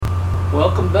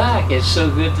Welcome back. It's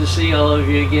so good to see all of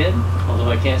you again. Although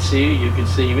I can't see you, you can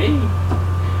see me.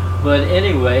 But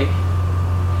anyway,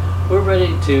 we're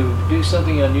ready to do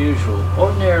something unusual.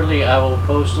 Ordinarily, I will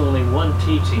post only one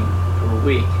teaching per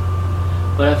week.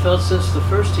 But I felt since the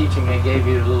first teaching I gave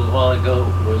you a little while ago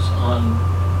was on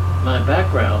my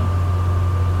background,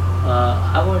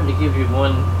 I wanted to give you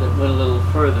one that went a little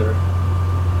further.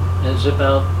 And it's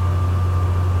about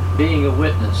being a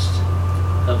witness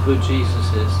of who Jesus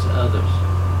is to others.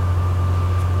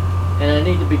 And I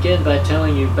need to begin by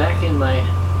telling you, back in my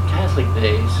Catholic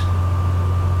days,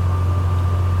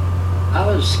 I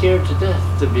was scared to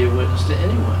death to be a witness to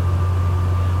anyone.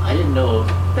 I didn't know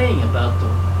a thing about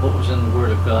what was in the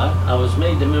Word of God. I was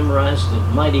made to memorize the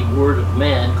mighty Word of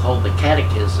man called the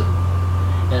Catechism.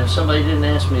 And if somebody didn't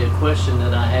ask me a question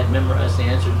that I had memorized the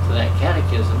answer to that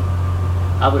catechism,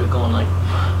 I would have gone like,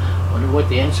 wonder what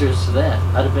the answer is to that.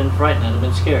 I'd have been frightened, I'd have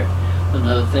been scared.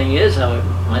 Another thing is, I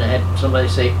might have had somebody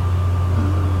say,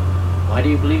 why do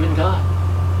you believe in God?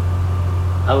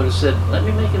 I would have said, let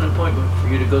me make an appointment for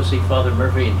you to go see Father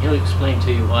Murphy and he'll explain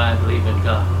to you why I believe in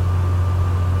God.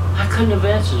 I couldn't have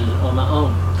answered it on my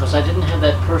own because I didn't have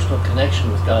that personal connection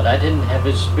with God. I didn't have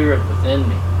His Spirit within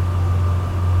me.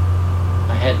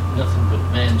 I had nothing but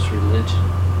man's religion,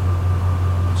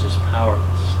 which is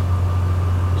powerless.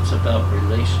 It's about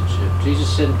relationship.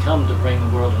 Jesus didn't come to bring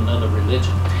the world another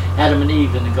religion. Adam and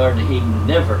Eve in the Garden of Eden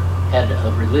never had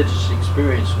a religious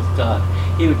experience with God.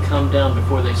 He would come down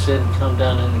before they sinned, come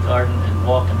down in the garden and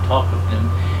walk and talk with them,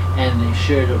 and they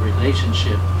shared a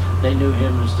relationship. They knew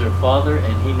Him as their Father,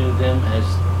 and He knew them as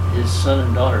His son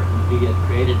and daughter, who He had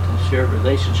created to share a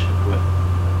relationship with.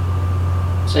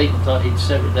 Satan thought He'd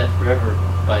severed that forever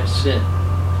by sin.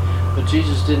 But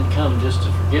Jesus didn't come just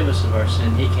to forgive us of our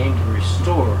sin. He came to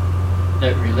restore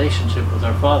that relationship with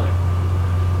our Father.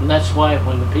 And that's why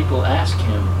when the people ask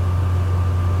Him,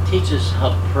 teach us how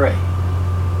to pray,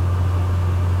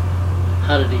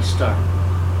 how did He start?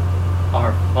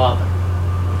 Our Father,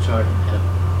 which art in heaven.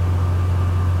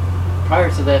 Prior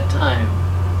to that time,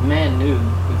 man knew,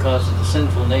 because of the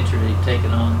sinful nature he'd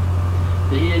taken on,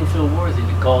 that he didn't feel worthy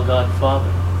to call God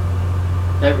Father.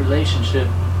 That relationship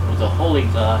with a holy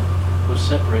God was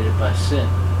separated by sin.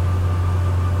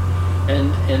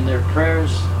 And in their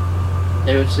prayers,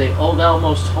 they would say, "O thou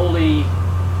most holy,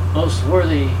 most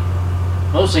worthy,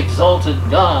 most exalted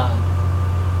God,"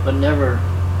 but never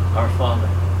our Father.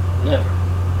 Never.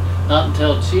 Not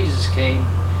until Jesus came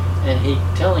and He,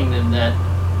 telling them that,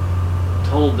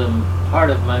 told them, part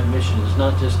of my mission is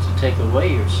not just to take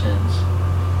away your sins,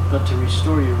 but to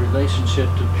restore your relationship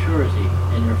to purity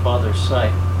in your Father's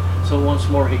sight. So once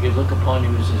more He could look upon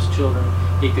you as His children.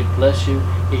 He could bless you.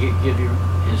 He could give you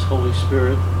His Holy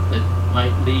Spirit that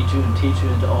might lead you and teach you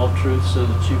into all truth, so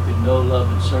that you could know,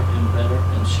 love, and serve Him better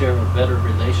and share a better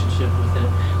relationship with Him,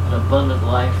 an abundant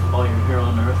life while you're here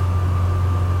on earth.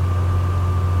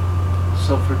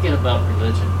 So forget about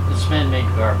religion. It's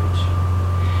man-made garbage.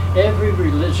 Every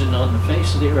religion on the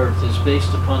face of the earth is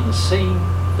based upon the same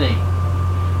thing,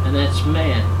 and that's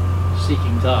man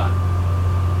seeking God.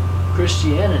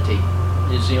 Christianity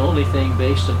is the only thing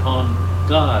based upon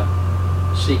God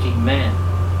seeking man.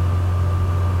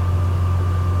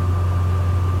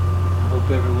 I hope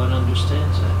everyone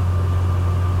understands that.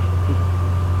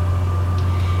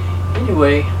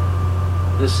 Anyway,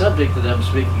 the subject that I'm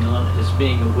speaking on is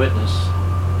being a witness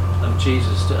of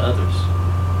Jesus to others.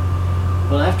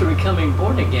 Well, after becoming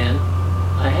born again,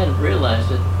 I hadn't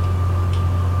realized it,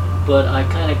 but I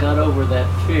kind of got over that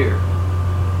fear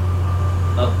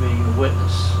of being a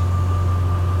witness.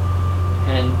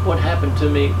 And what happened to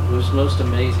me was most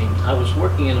amazing. I was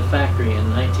working in a factory in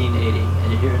 1980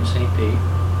 and here in St. Pete.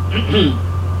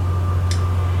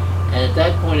 And at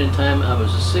that point in time, I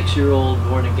was a 6-year-old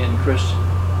born-again Christian.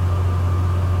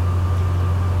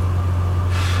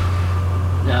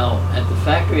 Now, at the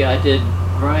factory, I did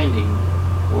grinding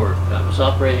work. I was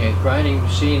operating a grinding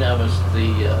machine. I was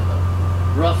the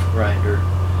rough grinder,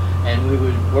 and we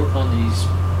would work on these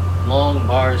long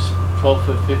bars, 12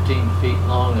 foot, 15 feet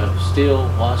long, of steel,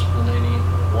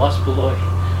 waspaloy,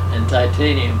 and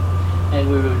titanium, and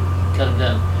we would cut them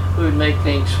down. We would make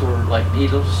things for, like,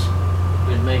 needles.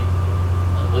 We'd make,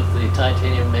 with the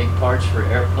titanium, make parts for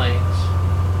airplanes,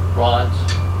 rods,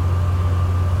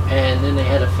 and then they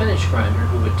had a finish grinder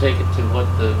who would take it to what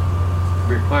the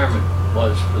requirement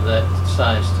was for that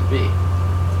size to be.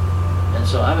 And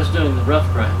so I was doing the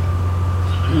rough grinding.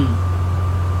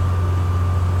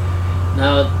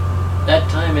 Now, that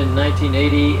time in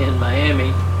 1980 in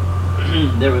Miami,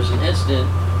 there was an incident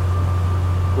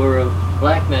where a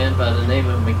black man by the name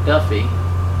of McDuffie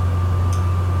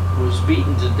was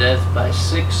beaten to death by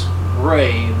 6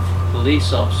 brave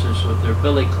police officers with their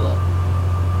billy club.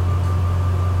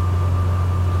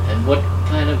 And what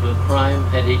kind of a crime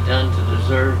had he done to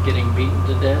deserve getting beaten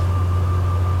to death?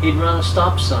 He'd run a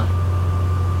stop sign.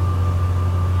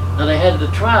 Now they had the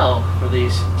trial for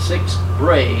these 6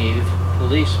 brave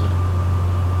policemen,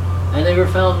 and they were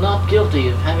found not guilty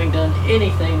of having done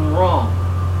anything wrong.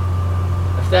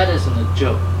 If that isn't a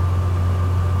joke.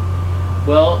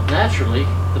 Well, naturally,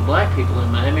 the black people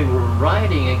in Miami were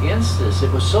rioting against this.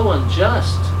 It was so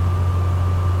unjust.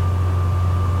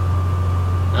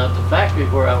 Now at the factory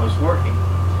where I was working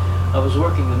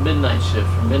the midnight shift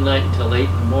from midnight until 8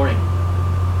 in the morning.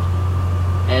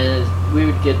 And we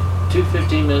would get 2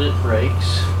 15-minute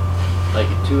breaks, like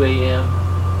at 2 a.m.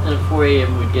 and at 4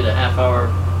 a.m. we'd get a half-hour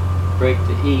break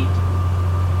to eat.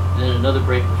 And then another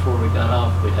break before we got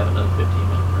off, we'd have another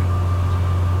 15-minute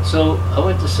break. So I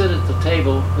went to sit at the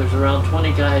table. There's around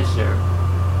 20 guys there.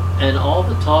 And all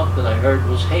the talk that I heard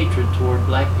was hatred toward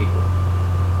black people.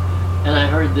 And I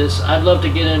heard this: I'd love to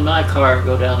get in my car and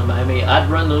go down to Miami. I'd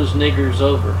run those niggers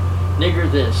over.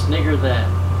 Nigger this, nigger that.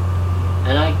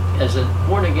 And I, as a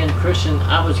born-again Christian,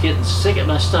 I was getting sick at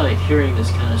my stomach hearing this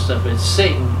kind of stuff. It's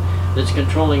Satan that's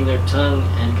controlling their tongue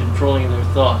and controlling their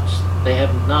thoughts. They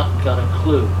have not got a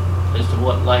clue as to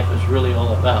what life is really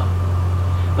all about.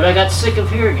 But I got sick of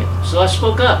hearing it, so I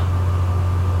spoke up.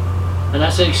 And I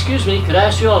said, "Excuse me, could I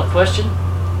ask you all a question?"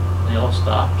 They all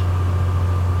stopped.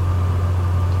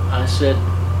 I said,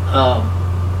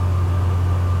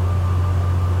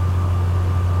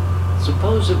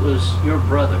 suppose it was your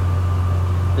brother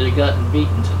that had gotten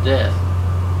beaten to death,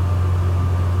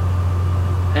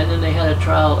 and then they had a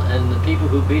trial and the people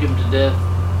who beat him to death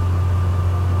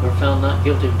were found not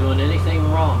guilty of doing anything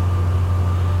wrong.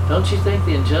 Don't you think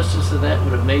the injustice of that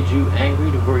would have made you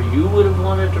angry to where you would have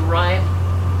wanted to riot?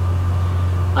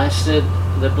 I said,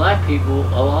 the black people,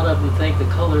 a lot of them think the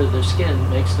color of their skin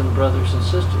makes them brothers and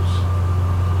sisters.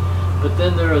 But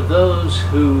then there are those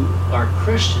who are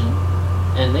Christian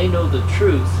and they know the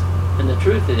truth, and the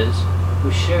truth is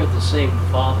we share the same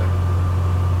Father.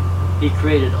 He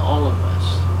created all of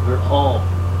us. We're all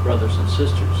brothers and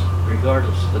sisters,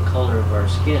 regardless of the color of our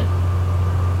skin.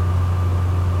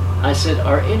 I said,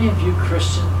 are any of you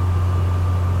Christian?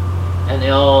 And they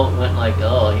all went like,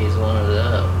 oh, he's one of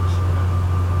those.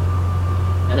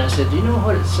 And I said, do you know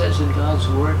what it says in God's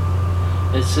Word?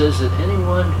 It says that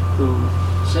anyone who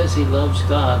says he loves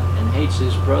God and hates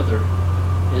his brother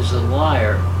is a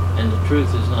liar, and the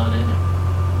truth is not in him.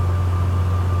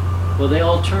 Well, they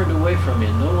all turned away from me.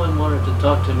 No one wanted to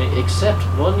talk to me except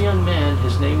one young man.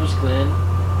 His name was Glenn.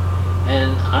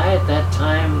 And I, at that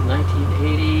time,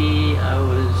 1980, I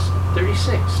was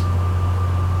 36.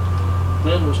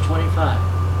 Glenn was 25.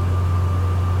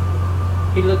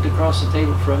 He looked across the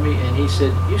table from me and he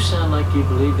said, you sound like you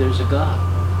believe there's a God.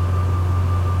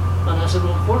 And I said,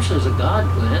 well, of course there's a God,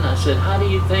 Glenn. I said, how do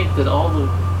you think that all the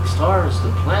stars,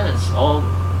 the planets, all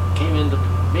came into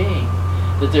being?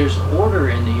 That there's order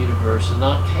in the universe and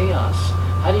not chaos?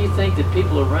 How do you think that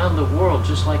people around the world,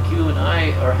 just like you and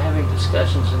I, are having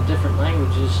discussions in different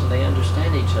languages and they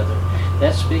understand each other?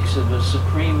 That speaks of a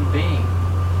supreme being.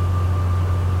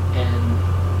 And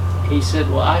he said,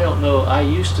 well, I don't know. I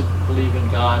used to believe in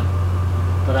God,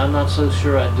 but I'm not so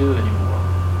sure I do anymore.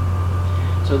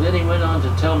 So then he went on to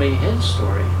tell me his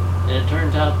story. And it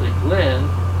turns out that Glenn,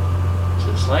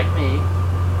 just like me,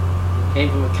 came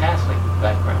from a Catholic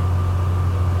background.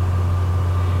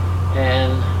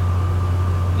 And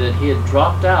that he had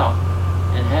dropped out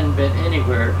and hadn't been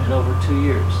anywhere in over 2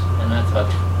 years. And I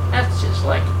thought, that's just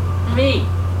like me.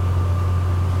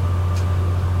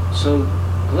 So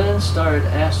Glenn started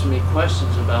asking me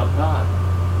questions about God.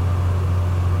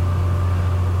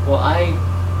 Well, I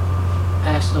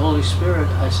asked the Holy Spirit,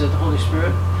 I said, Holy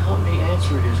Spirit, help me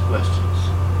answer his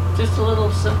questions. Just a little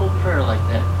simple prayer like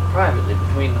that, privately,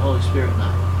 between the Holy Spirit and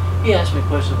I. He asked me a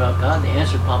question about God, and the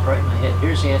answer popped right in my head.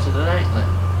 Here's the answer to that, Glenn.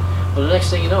 Well, the next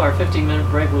thing you know, our 15-minute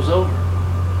break was over.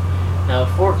 Now,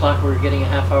 at 4 o'clock, we were getting a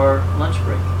half-hour lunch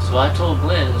break. So I told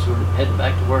Glenn, as we were heading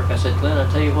back to work, I said, Glenn, I'll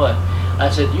tell you what. I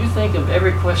said, you think of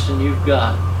every question you've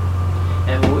got,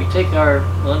 and when we take our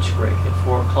lunch break at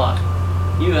 4 o'clock,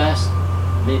 you ask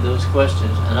me those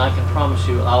questions, and I can promise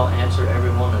you I'll answer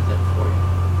every one of them for you.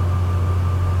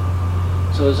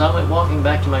 So as I went walking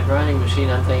back to my grinding machine,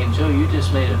 I'm thinking, Joe, you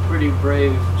just made a pretty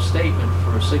brave statement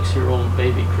for a 6-year-old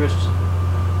baby Christian.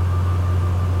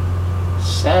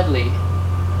 Sadly,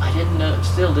 I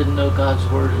still didn't know God's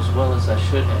Word as well as I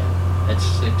should have at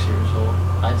 6 years old.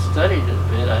 I'd studied it a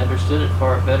bit. I understood it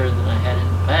far better than I had in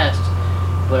the past,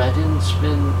 but I didn't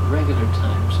spend regular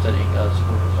time studying God's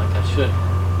Word like I should have.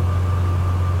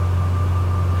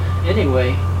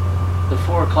 Anyway, the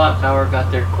 4 o'clock hour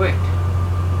got there quick.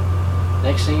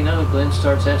 Next thing you know, Glenn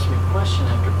starts asking me question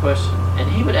after question. And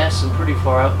he would ask some pretty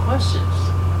far out questions.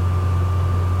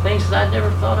 Things that I'd never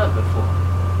thought of before.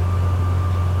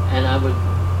 And I would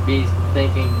be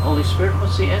thinking, Holy Spirit,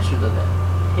 what's the answer to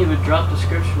that? He would drop the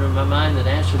scripture in my mind that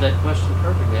answered that question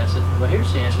perfectly. I said, well,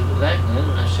 here's the answer to that, Glenn,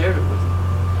 and I shared it with him.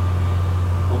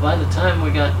 Well, by the time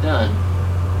we got done,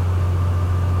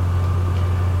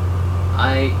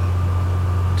 I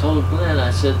told Glenn,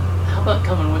 I said, how about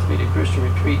coming with me to Christian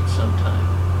retreat sometime?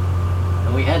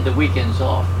 And we had the weekends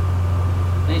off.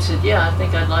 And he said, yeah, I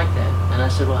think I'd like that. And I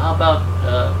said, well, how about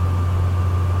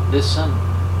this Sunday?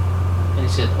 And he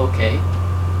said, okay.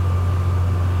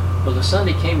 Well, the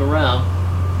Sunday came around.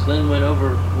 Glenn went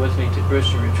over with me to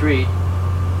Christian retreat,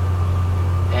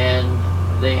 and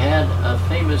they had a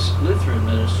famous Lutheran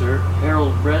minister,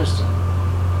 Harold Bresden,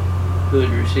 who had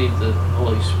received the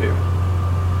Holy Spirit.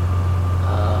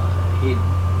 He'd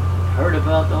heard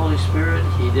about the Holy Spirit.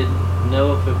 He didn't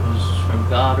know if it was from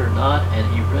God or not, and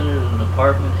he rented an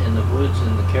apartment in the woods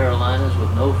in the Carolinas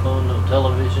with no phone, no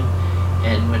television,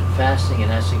 and went fasting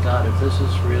and asking God, if this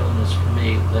is real and it's for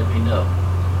me, let me know.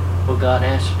 Well, God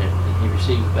answered him, and he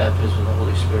received the baptism of the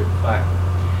Holy Spirit and fire.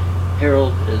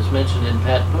 Harold is mentioned in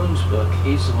Pat Boone's book.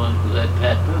 He's the one who led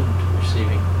Pat Boone to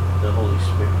receiving the Holy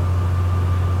Spirit.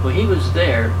 Well, he was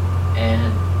there, and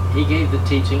he gave the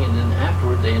teaching, and then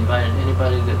afterward they invited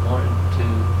anybody that wanted to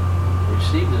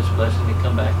receive this blessing to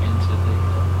come back into the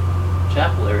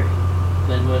chapel area.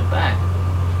 Then went back.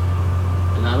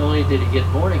 And not only did he get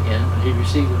born again, but he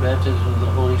received the baptism of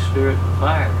the Holy Spirit and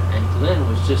fire. And Glenn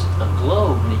was just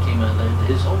aglow when he came out there.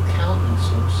 His whole countenance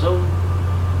looked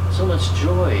so much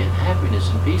joy and happiness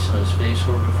and peace on his face,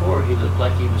 where before he looked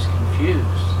like he was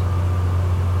confused.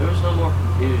 There was no more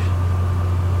confusion.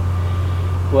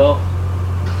 Well,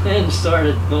 Glenn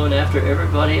started going after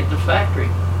everybody at the factory.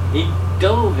 He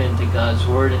dove into God's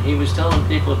Word, and he was telling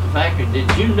people at the factory, did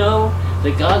you know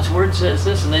that God's Word says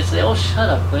this? And they'd say, oh, shut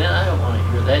up, Glenn, I don't want to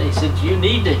hear that. He said, you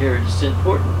need to hear it. It's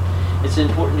important. It's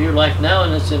important to your life now,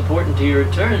 and it's important to your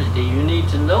eternity. You need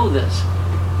to know this.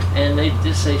 And they'd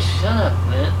just say, shut up,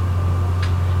 Glenn.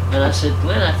 And I said,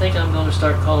 Glenn, I think I'm going to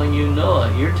start calling you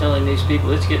Noah. You're telling these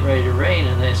people it's getting ready to rain,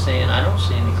 and they're saying, I don't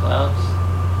see any clouds.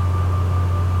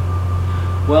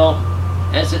 Well,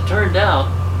 as it turned out,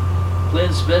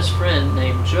 Glenn's best friend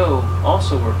named Joe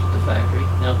also worked at the factory.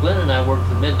 Now, Glenn and I worked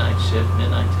the midnight shift,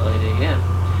 midnight till 8 a.m.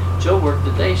 Joe worked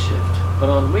the day shift. But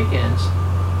on weekends,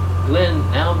 Glenn,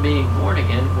 now being born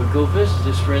again, would go visit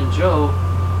his friend Joe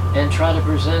and try to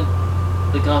present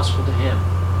the gospel to him.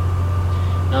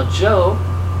 Now, Joe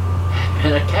had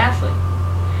been a Catholic.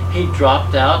 He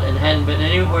dropped out and hadn't been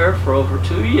anywhere for over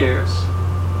 2 years.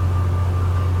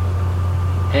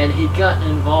 And he'd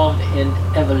gotten involved in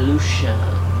evolution.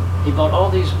 He bought all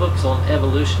these books on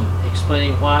evolution,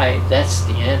 explaining why that's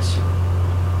the answer.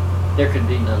 There could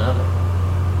be none other.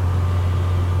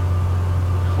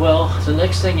 Well, the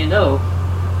next thing you know,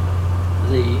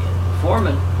 the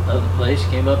foreman of the place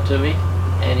came up to me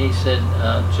and he said,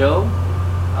 Joe,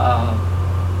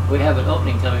 we have an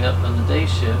opening coming up on the day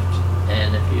shift,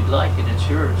 and if you'd like it, it's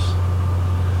yours.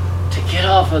 To get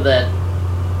off of that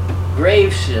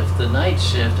grave shift, the night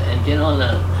shift, and get on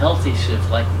a healthy shift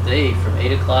like the day from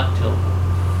 8 o'clock till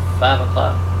 5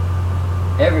 o'clock.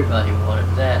 Everybody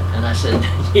wanted that. And I said,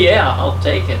 yeah, I'll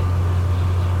take it.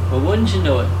 Well, wouldn't you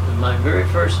know it, my very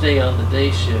first day on the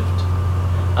day shift,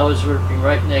 I was working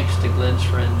right next to Glenn's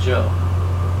friend Joe.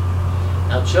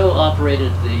 Now, Joe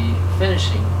operated the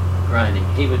finishing grinding.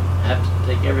 He would have to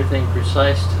take everything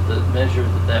precise to the measure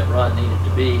that rod needed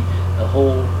to be. The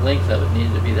whole length of it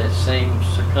needed to be that same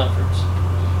circumference,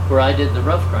 where I did the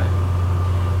rough grinding.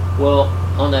 Well,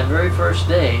 on that very first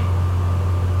day,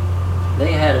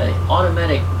 they had an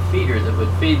automatic feeder that would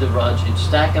feed the rods. You'd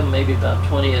stack them maybe about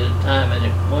 20 at a time, and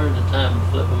at one at a time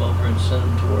flip them over and send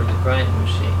them toward the grinding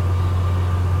machine.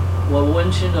 Well,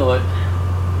 wouldn't you know it,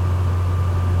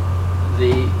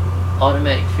 the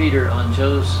automatic feeder on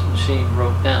Joe's machine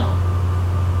broke down.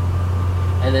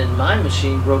 And then my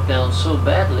machine broke down so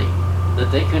badly that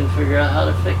they couldn't figure out how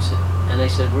to fix it. And they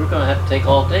said, we're going to have to take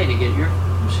all day to get your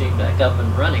machine back up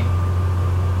and running.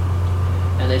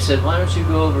 And they said, why don't you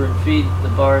go over and feed the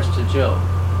bars to Joe?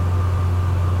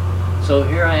 So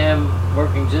here I am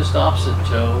working just opposite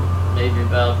Joe, maybe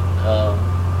about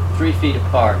 3 feet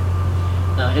apart.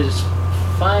 Now his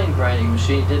fine grinding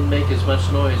machine didn't make as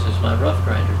much noise as my rough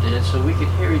grinder did, so we could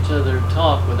hear each other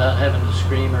talk without having to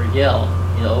scream or yell,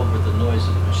 over the noise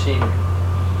of the machinery.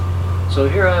 So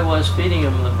here I was feeding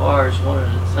him the bars one at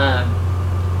a time,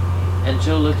 and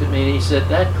Joe looked at me and he said,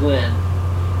 that Glenn,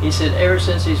 He said, ever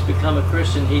since he's become a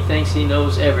Christian, he thinks he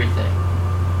knows everything.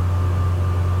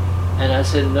 And I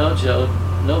said, no, Joe,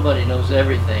 nobody knows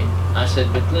everything. I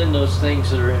said, but Glenn knows things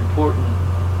that are important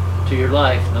to your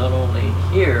life, not only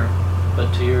here,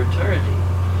 but to your eternity.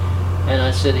 And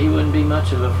I said, he wouldn't be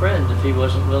much of a friend if he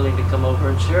wasn't willing to come over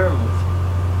and share them with you.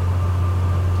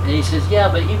 And he says, yeah,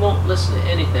 but he won't listen to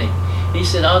anything. He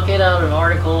said, I'll get out an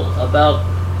article about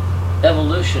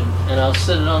evolution, and I'll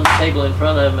sit it on the table in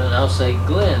front of him, and I'll say,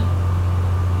 Glenn,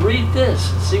 read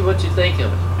this and see what you think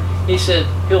of it. He said,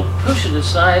 he'll push it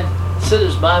aside, sit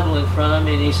his Bible in front of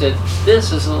me, and he said,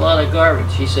 this is a lot of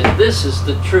garbage. He said, this is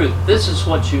the truth. This is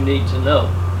what you need to know.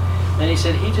 And he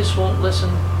said, he just won't listen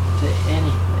to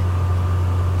anything.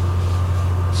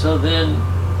 So then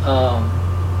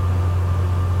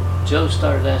Joe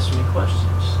started asking me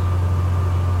questions.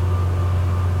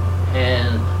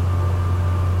 And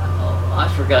I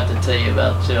forgot to tell you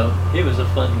about Joe. He was a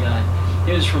fun guy.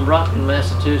 He was from Rockland,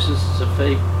 Massachusetts. It's a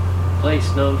place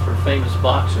known for famous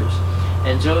boxers.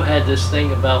 And Joe had this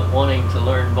thing about wanting to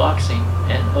learn boxing.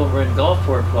 And over in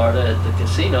Gulfport, Florida, at the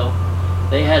casino,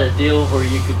 they had a deal where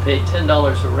you could pay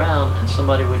 $10 a round and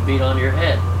somebody would beat on your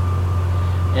head.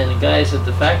 And the guys at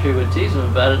the factory would tease him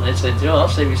about it, and they'd say, Joe, I'll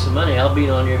save you some money. I'll beat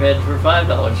on your head for $5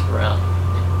 a round.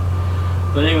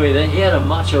 But anyway, then he had a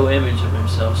macho image of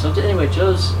himself. So anyway,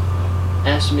 Joe's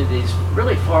asking me these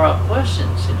really far-out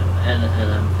questions, you know, and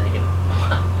I'm thinking,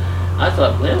 I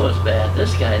thought Glenn was bad.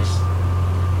 This guy's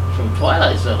from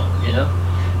Twilight Zone, you know.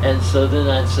 And so then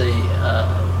I'd say,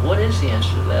 what is the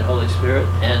answer to that, Holy Spirit?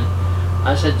 And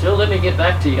I said, Joe, let me get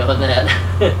back to you on that.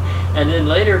 And then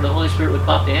later the Holy Spirit would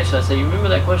pop the answer. I'd say, you remember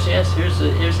that question you asked? Here's the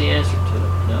answer to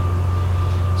it, you know.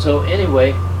 So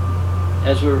anyway,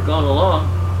 as we were going along,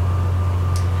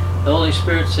 the Holy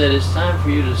Spirit said, it's time for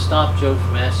you to stop Joe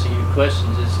from asking you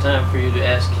questions. It's time for you to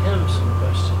ask him some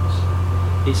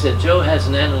questions. He said, Joe has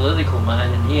an analytical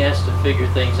mind and he has to figure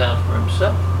things out for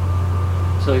himself.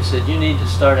 So he said, you need to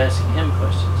start asking him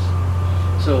questions.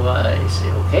 So I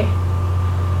said, okay.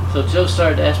 So Joe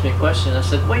started to ask me a question. I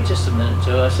said, wait just a minute,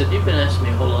 Joe. I said, you've been asking me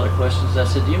a whole lot of questions. I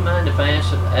said, do you mind if I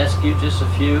ask you just a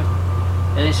few?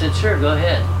 And he said, sure, go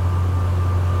ahead.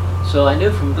 So I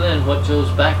knew from Glenn what Joe's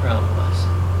background was.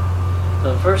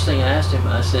 So the first thing I asked him,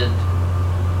 I said,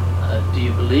 do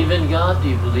you believe in God? Do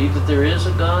you believe that there is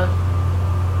a God?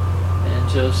 And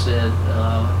Joe said,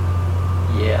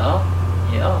 yeah,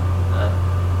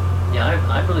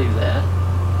 I believe that.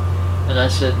 And I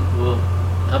said, well,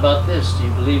 how about this? Do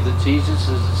you believe that Jesus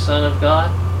is the Son of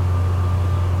God?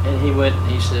 And he went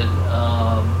and he said,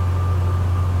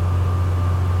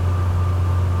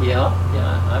 yeah,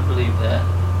 I believe that.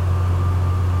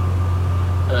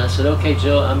 And I said, okay,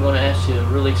 Joe, I'm going to ask you a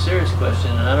really serious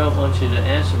question, and I don't want you to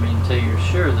answer me until you're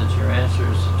sure that your answer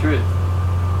is the truth.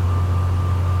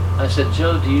 I said,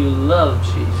 Joe, do you love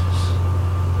Jesus?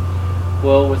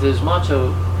 Well, with his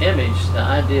macho image, the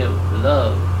idea of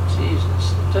love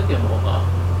Jesus, it took him a while.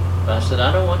 But I said,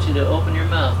 I don't want you to open your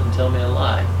mouth and tell me a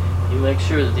lie. You make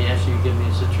sure that the answer you give me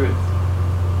is the truth.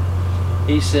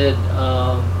 He said,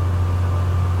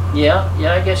 yeah,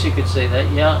 I guess you could say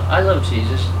that. Yeah, I love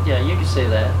Jesus. Yeah, you could say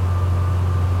that.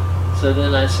 So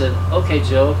then I said, okay,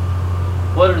 Joe,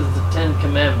 what are the 10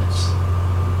 Commandments?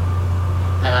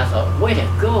 And I thought, way to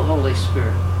go, Holy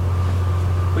Spirit.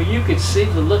 Well, you could see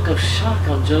the look of shock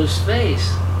on Joe's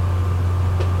face.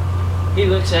 He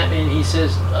looks at me and he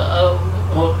says,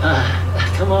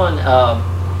 come on,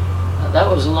 that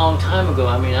was a long time ago.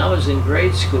 I mean, I was in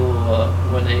grade school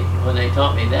when they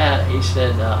taught me that. He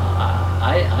said,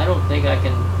 I don't think I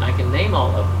can name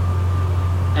all of them.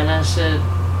 And I said,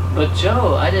 but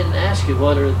Joe, I didn't ask you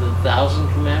what are the 1,000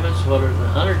 commandments, what are the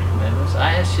 100 commandments.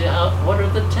 I asked you what are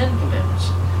the 10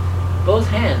 commandments. Both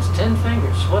hands, 10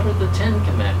 fingers. What are the 10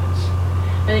 commandments?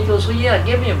 And he goes, well, yeah,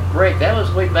 give me a break. That was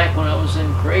way back when I was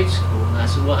in grade school. And I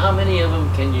said, well, how many of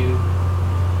them can you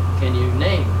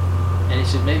name? And he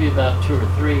said, maybe about 2 or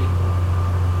 3.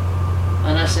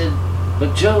 And I said,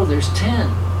 but Joe, there's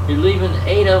 10. You're leaving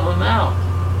 8 of them out.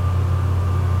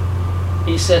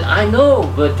 He said, I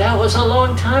know, but that was a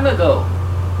long time ago.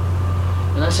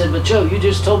 And I said, but Joe, you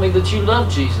just told me that you love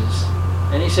Jesus.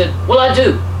 And he said, well, I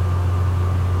do.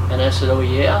 And I said, oh,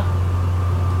 yeah?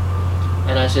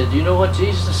 And I said, do you know what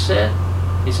Jesus said?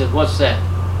 He said, what's that?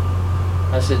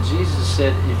 I said, Jesus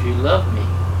said, if you love me,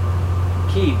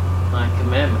 keep my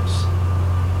commandments.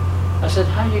 I said,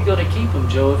 how are you going to keep them,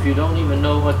 Joe, if you don't even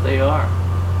know what they are?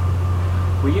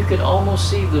 Well, you could almost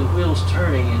see the wheels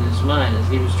turning in his mind as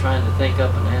he was trying to think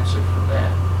up an answer for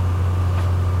that.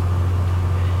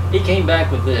 He came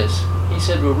back with this. He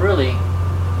said, well, really,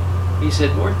 He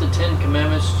said, weren't the 10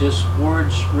 Commandments just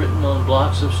words written on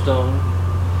blocks of stone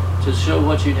to show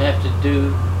what you'd have to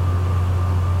do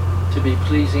to be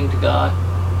pleasing to God?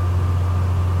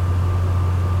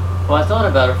 Well, I thought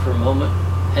about it for a moment,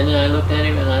 and then I looked at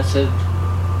him and I said,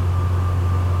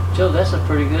 Joe, that's a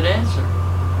pretty good answer.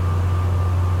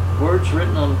 Words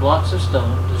written on blocks of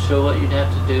stone to show what you'd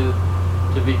have to do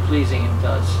to be pleasing in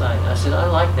God's sight. I said, I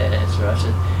like that answer. I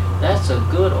said, that's a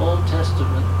good Old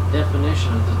Testament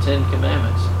definition of the 10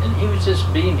 Commandments. And he was just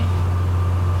beaming.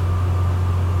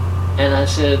 And I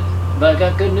said, but I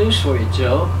got good news for you,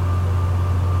 Joe.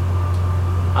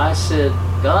 I said,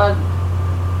 God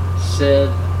said,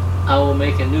 I will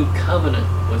make a new covenant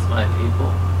with my people,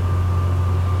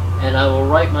 and I will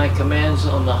write my commands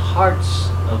on the hearts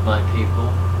of my people,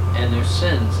 and their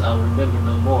sins I'll remember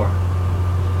no more.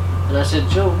 And I said,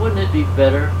 Joe, wouldn't it be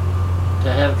better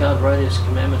to have God write his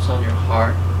commandments on your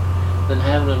heart than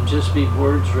having them just be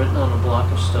words written on a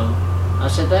block of stone? I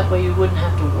said, that way you wouldn't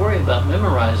have to worry about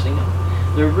memorizing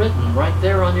them. They're written right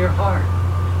there on your heart.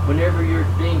 Whenever you're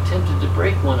being tempted to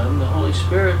break one of them, the Holy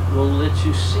Spirit will let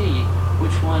you see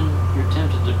which one you're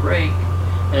tempted to break.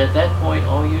 And at that point,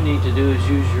 all you need to do is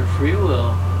use your free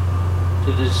will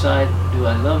to decide, do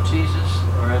I love Jesus,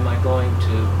 or am I going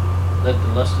to let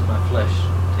the lust of my flesh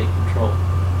take control?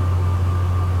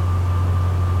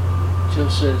 Joe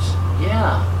says,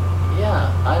 yeah,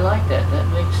 I like that. That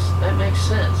makes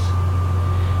sense.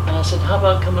 And I said, how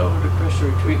about coming over to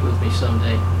Christian Retreat with me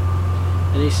someday?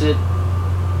 And he said,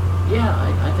 yeah,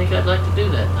 I think I'd like to do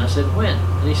that. And I said, when?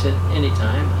 And he said,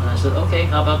 anytime. And I said, okay,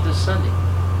 how about this Sunday?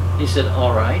 He said,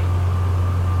 all right.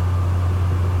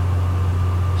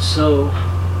 So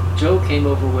Joe came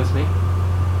over with me,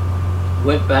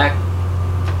 went back,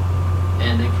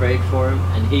 and they prayed for him,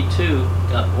 and he too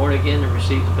got born again and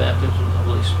received the baptism of the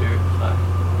Holy Spirit and fire.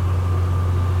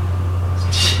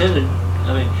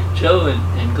 Joe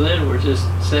and Glenn were just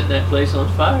setting that place on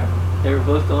fire. They were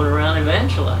both going around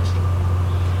evangelizing.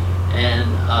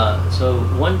 And so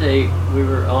one day we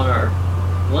were on our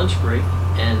lunch break,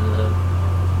 and the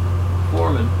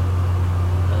foreman,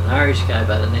 an Irish guy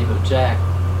by the name of Jack,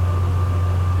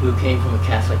 who came from a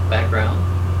Catholic background,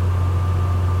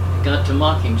 got to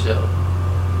mocking Joe.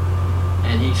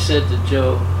 And he said to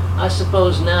Joe, I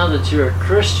suppose now that you're a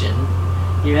Christian,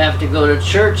 you have to go to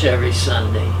church every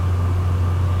Sunday.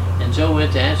 And Joe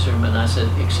went to answer him, and I said,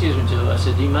 excuse me, Joe. I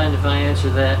said, do you mind if I answer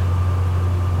that?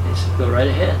 He said, go right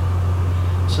ahead.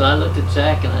 So I looked at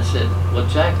Jack and I said, well,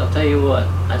 Jack, I'll tell you what.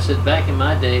 I said, back in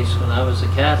my days when I was a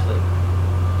Catholic,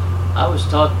 I was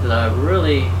taught that I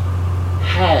really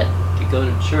had to go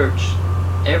to church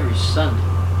every Sunday,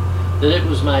 that it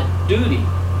was my duty.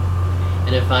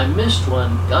 And if I missed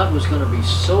one, God was going to be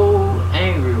so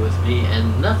angry with me,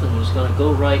 and nothing was going to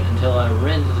go right until I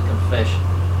ran to the confession.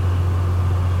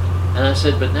 And I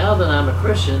said, but now that I'm a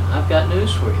Christian, I've got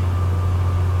news for you.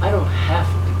 I don't have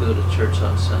to go to church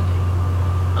on Sunday.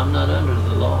 I'm not under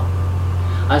the law.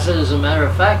 I said, as a matter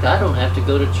of fact, I don't have to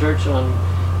go to church on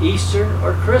Easter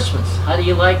or Christmas. How do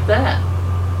you like that?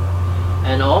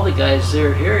 And all the guys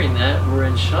there hearing that were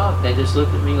in shock. They just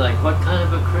looked at me like, what kind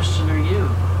of a Christian are you?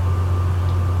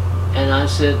 And I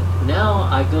said, now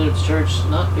I go to church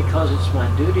not because it's my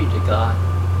duty to God,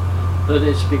 but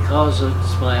it's because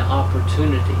it's my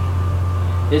opportunity.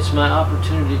 It's my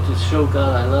opportunity to show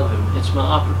God I love him. It's my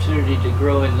opportunity to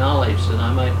grow in knowledge that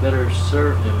I might better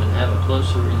serve him and have a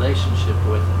closer relationship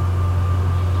with him.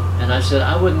 And I said,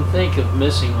 I wouldn't think of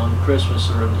missing on Christmas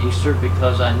or on Easter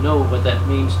because I know what that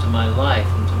means to my life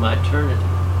and to my eternity.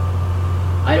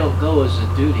 I don't go as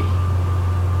a duty.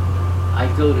 I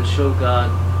go to show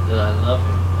God that I love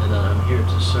him and that I'm here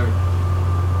to serve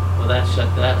him. Well, that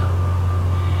shut that up.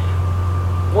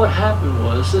 What happened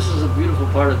was, this is a beautiful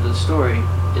part of the story,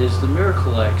 is the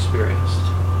miracle I experienced.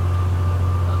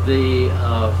 The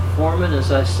foreman,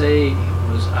 as I say,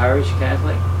 was Irish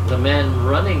Catholic. The man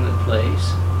running the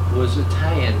place was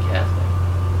Italian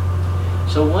Catholic.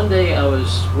 So one day I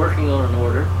was working on an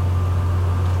order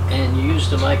and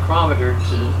used a micrometer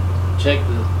to check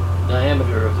the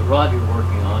diameter of the rod you're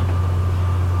working on.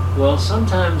 Well,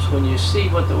 sometimes when you see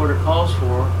what the order calls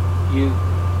for, you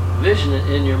vision it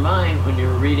in your mind when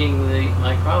you're reading the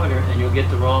micrometer and you'll get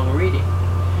the wrong reading.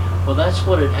 Well, that's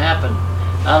what had happened.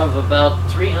 Out of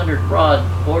about 300 rod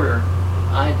order,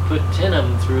 I'd put 10 of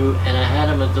them through and I had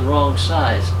them at the wrong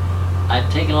size. I'd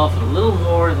taken off a little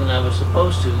more than I was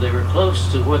supposed to. They were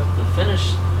close to what the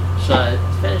finishing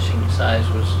size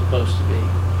was supposed to be.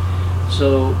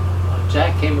 So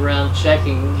Jack came around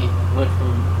checking. He went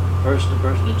from person to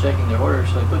person to checking their order,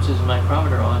 so he puts his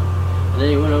micrometer on. And then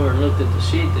he went over and looked at the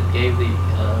sheet that gave the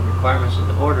requirements of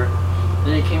the order.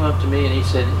 Then he came up to me and he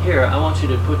said, "Here, I want you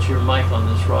to put your mic on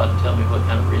this rod and tell me what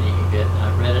kind of reading you get." And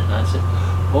I read it and I said,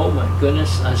 "Oh my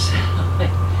goodness." I said,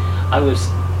 I was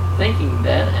thinking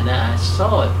that, and I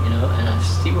saw it, and I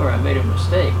see where I made a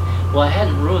mistake. Well, I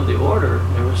hadn't ruined the order.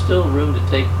 There was still room to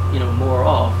take, more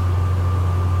off.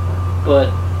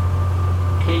 But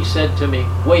he said to me,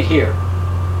 "Wait here."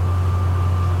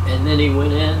 And then he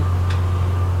went in,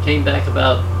 came back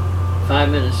about 5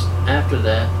 minutes after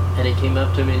that, and he came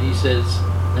up to me and he says,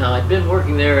 now I'd been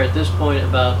working there at this point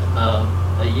about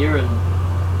a year and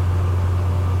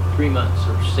 3 months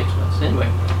or 6 months. Anyway,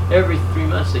 every 3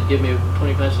 months they'd give me a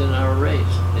 25 cent an hour raise.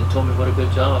 They told me what a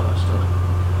good job I was doing.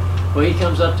 Well, he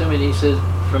comes up to me and he says,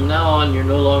 "From now on, you're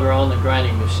no longer on the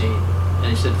grinding machine." And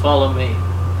he said, "Follow me."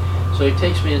 So he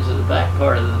takes me into the back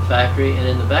part of the factory, and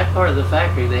in the back part of the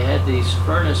factory they had these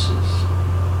furnaces,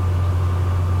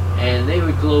 and they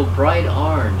would glow bright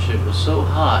orange. It was so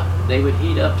hot. They would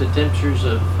heat up to temperatures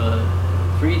of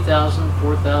 3,000,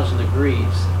 4,000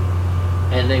 degrees,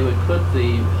 and they would put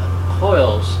the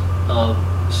coils of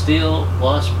steel,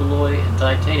 waspaloy, and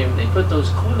titanium. They put those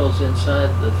coils inside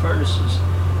the furnaces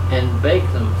and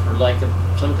bake them for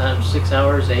sometimes 6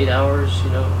 hours, 8 hours,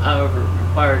 however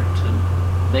required to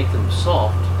make them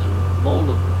soft and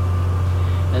moldable.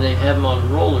 And they'd have them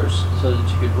on rollers so that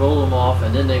you could roll them off,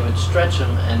 and then they would stretch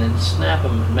them and then snap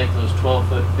them and make those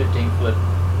 12-foot, 15-foot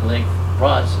length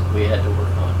rods that we had to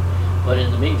work on. But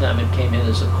in the meantime, it came in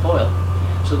as a coil.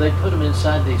 So they put them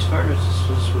inside these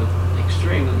furnaces with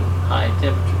extremely high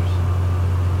temperatures.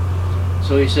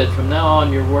 So he said, "From now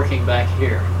on, you're working back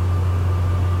here."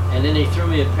 And then he threw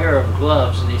me a pair of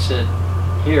gloves and he said,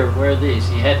 "Here, wear these."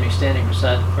 He had me standing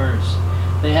beside the furnace.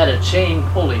 They had a chain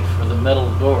pulley for the metal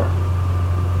door.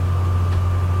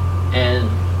 And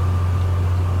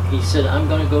he said, "I'm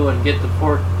going to go and get the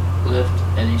forklift."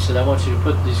 And he said, "I want you to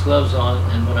put these gloves on,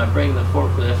 and when I bring the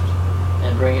forklift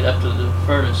and bring it up to the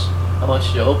furnace, I want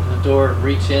you to open the door,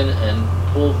 reach in, and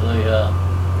pull the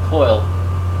coil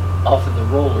off of the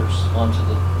rollers onto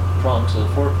the prongs of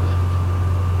the forklift."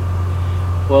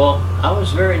 Well, I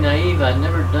was very naive. I'd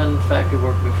never done factory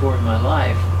work before in my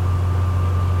life.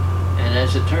 And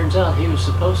as it turns out, he was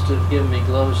supposed to have given me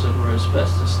gloves that were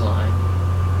asbestos lined.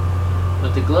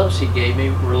 But the gloves he gave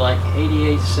me were like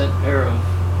 88-cent pair of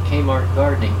Kmart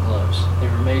gardening gloves. They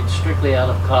were made strictly out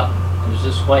of cotton. It was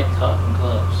just white cotton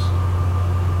gloves.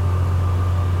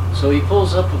 So he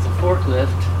pulls up with the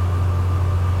forklift,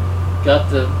 got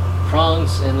the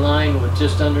prongs in line with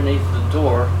just underneath the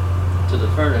door to the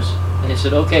furnace, and he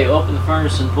said, "Okay, open the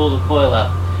furnace and pull the coil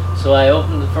out." So I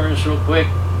opened the furnace real quick,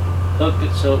 hooked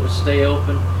it so it would stay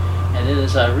open, and then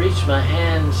as I reached my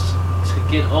hands to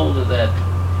get hold of that,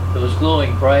 it was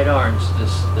glowing bright orange,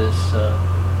 this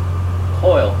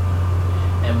coil,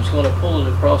 and was going to pull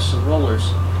it across the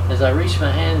rollers. As I reached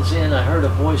my hands in, I heard a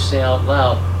voice say out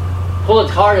loud, "Pull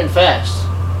it hard and fast."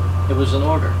 It was an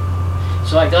order.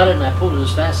 So I got it and I pulled it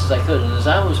as fast as I could, and as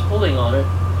I was pulling on it,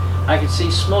 I could see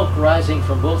smoke rising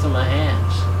from both of my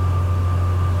hands.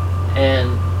 And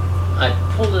I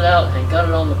pulled it out and got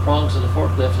it on the prongs of the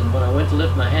forklift, and when I went to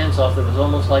lift my hands off, it was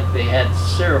almost like they had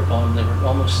syrup on them. They were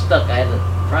almost stuck. I had to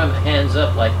pry my hands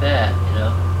up like that,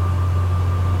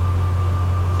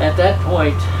 At that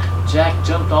point, Jack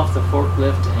jumped off the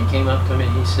forklift and he came up to me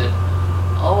and he said,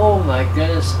 "Oh my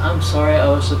goodness, I'm sorry, I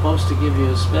was supposed to give you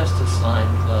asbestos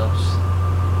lined gloves."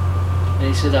 And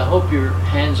he said, "I hope your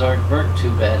hands aren't burnt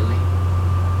too badly."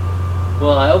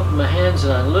 Well, I opened my hands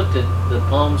and I looked at the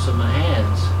palms of my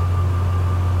hands.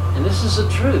 And this is the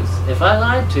truth. If I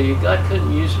lied to you, God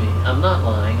couldn't use me. I'm not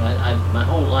lying. My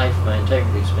whole life, my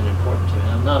integrity has been important to me.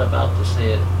 I'm not about to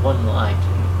say one lie to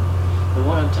you. But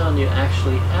what I'm telling you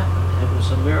actually happened. It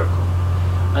was a miracle.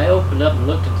 I opened up and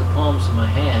looked at the palms of my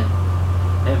hand,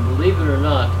 and believe it or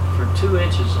not, for 2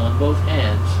 inches on both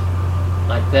hands,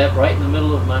 like that, right in the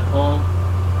middle of my palm,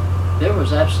 there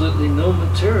was absolutely no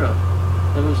material.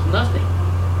 There was nothing.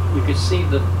 You could see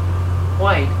the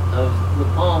white of the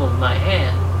palm of my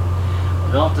hand.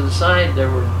 And off to the side, there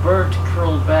were burnt,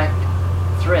 curled back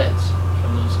threads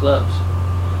from those gloves.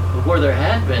 But where there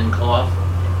had been cloth,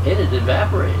 it had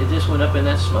evaporated. It just went up in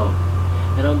that smoke.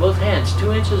 And on both hands,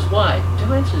 2 inches wide,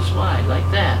 like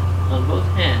that, on both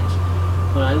hands.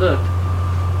 When I looked,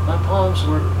 my palms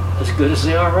were as good as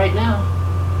they are right now.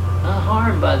 Not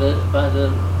harmed by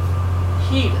the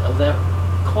heat of that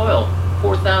coil,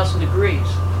 4,000 degrees.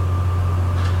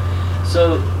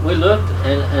 So we looked,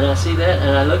 and I see that,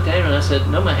 and I looked at him and I said,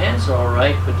 "No, my hands are all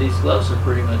right, but these gloves are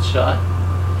pretty much shot."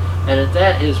 And at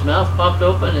that, his mouth popped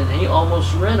open and he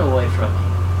almost ran away from me.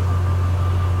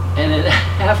 And then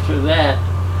after that,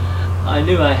 I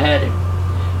knew I had him.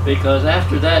 Because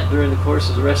after that, during the course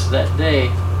of the rest of that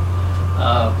day,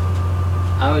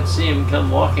 I would see him come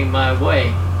walking my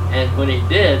way, and when he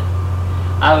did,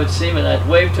 I would see him and I'd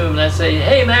wave to him and I'd say,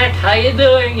 "Hey Mac, how you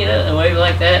doing?" You know, and wave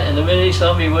like that. And the minute he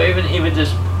saw me waving, he would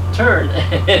just turn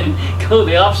and go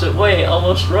the opposite way,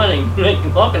 almost running,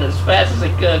 walking as fast as he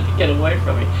could to get away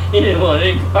from me. He didn't want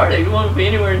any part. He didn't want to be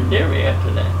anywhere near me after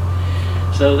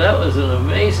that. So that was an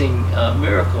amazing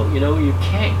miracle. You know, you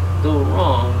can't go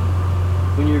wrong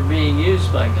when you're being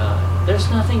used by God. There's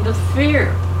nothing to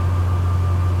fear.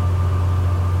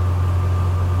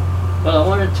 Well, I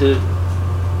wanted to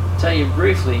tell you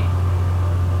briefly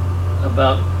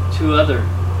about two other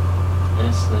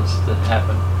incidents that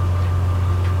happened.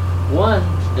 One,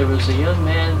 there was a young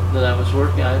man that I was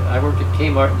working, I worked at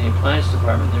Kmart in the appliance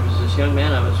department. There was this young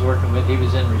man I was working with. He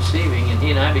was in receiving, and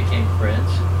he and I became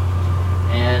friends.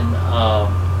 And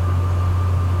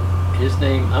his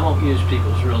name, I won't use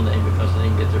people's real name because I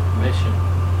didn't get their permission.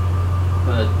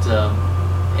 But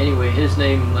anyway, his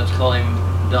name, let's call him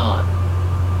Don.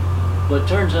 Well, it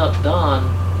turns out Don,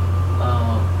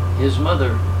 his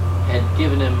mother had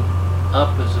given him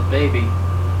up as a baby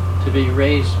to be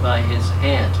raised by his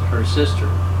aunt, her sister.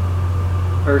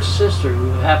 Her sister, who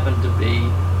happened to be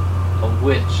a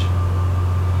witch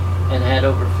and had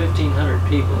over 1,500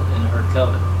 people in her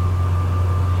coven.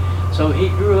 So he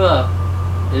grew up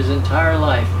his entire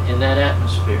life in that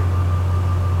atmosphere.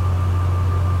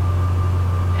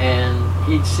 And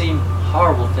he'd seen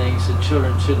horrible things that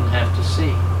children shouldn't have to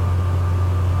see.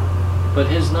 But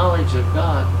his knowledge of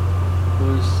God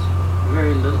was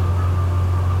very little.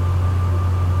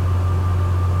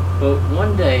 But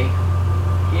one day,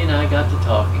 he and I got to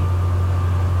talking,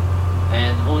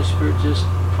 and the Holy Spirit just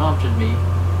prompted me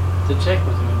to check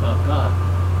with him about God.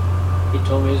 He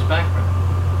told me his background.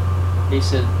 He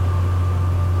said,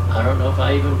 "I don't know if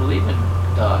I even believe in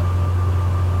God.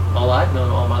 All I've known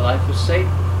all my life was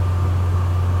Satan."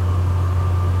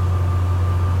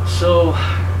 So,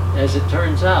 as it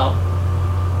turns out,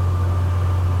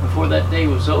 before that day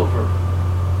was over,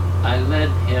 I led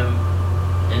him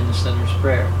in the sinner's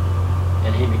prayer,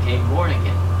 and he became born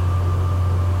again.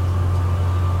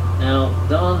 Now,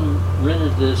 Don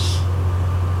rented this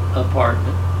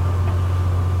apartment,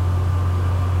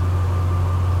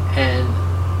 and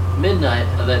midnight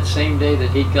of that same day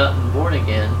that he'd gotten born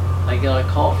again, I got a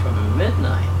call from him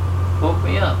midnight. Woke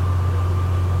me up.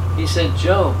 He said,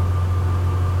 "Joe,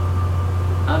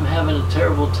 I'm having a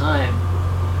terrible time.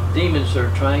 Demons are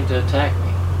trying to attack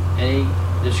me." And he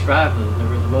described them. They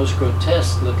were the most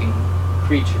grotesque looking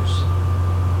creatures.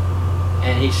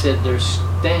 And he said, "They're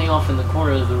standing off in the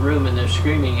corner of the room and they're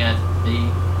screaming at me.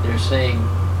 They're saying,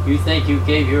 'You think you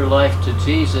gave your life to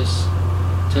Jesus?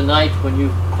 Tonight when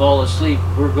you fall asleep,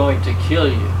 we're going to kill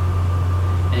you.'"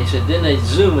 And he said, then they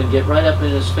zoom and get right up in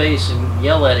his face and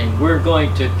yell at him, "We're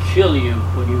going to kill you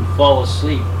when you fall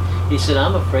asleep." He said,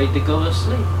 "I'm afraid to go to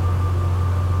sleep."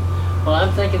 Well,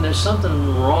 I'm thinking there's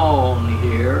something wrong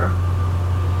here.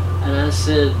 And I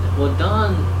said, "Well,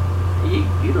 Don,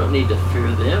 you don't need to fear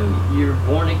them. You're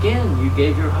born again. You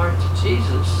gave your heart to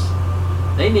Jesus.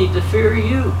 They need to fear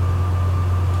you."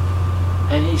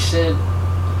 And he said,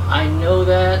 "I know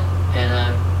that, and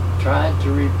I've tried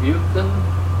to rebuke them,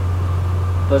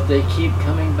 but they keep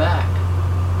coming back.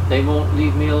 They won't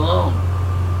leave me alone."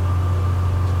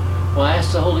 Well, I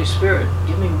asked the Holy Spirit,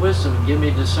 give me wisdom, give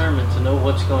me discernment to know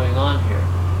what's going on here.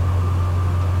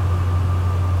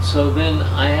 So then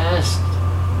I asked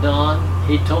Don.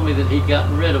 He told me that he'd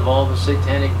gotten rid of all the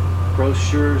satanic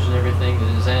brochures and everything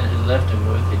that his aunt had left him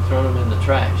with. He'd thrown them in the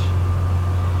trash.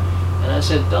 And I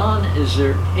said, "Don, is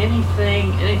there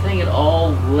anything at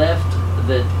all left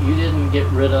that you didn't get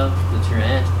rid of that your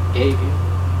aunt gave you?"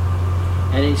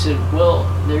 And he said, "Well,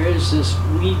 there is this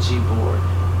Ouija board."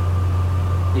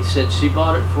 He said, "She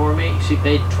bought it for me. She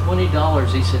paid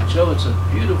 $20. He said, "Joe, it's a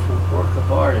beautiful work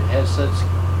of art. It has such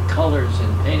colors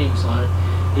and paintings on it."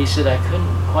 He said, "I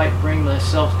couldn't quite bring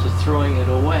myself to throwing it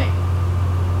away."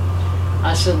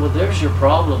 I said, "Well, there's your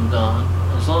problem, Don.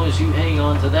 As long as you hang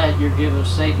on to that, you're giving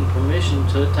Satan permission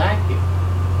to attack you."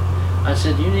 I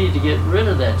said, "You need to get rid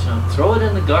of that junk. Throw it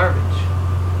in the garbage."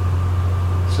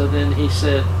 So then he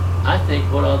said, "I think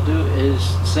what I'll do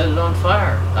is set it on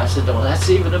fire." I said, "Well, that's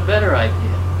even a better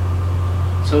idea."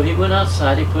 So he went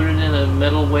outside, he put it in a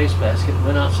metal wastebasket,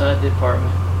 went outside the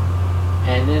apartment,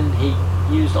 and then he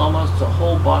used almost a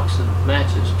whole box of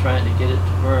matches trying to get it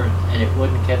to burn, and it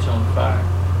wouldn't catch on fire.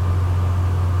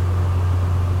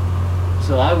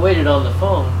 So I waited on the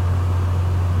phone,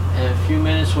 and a few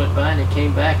minutes went by, and he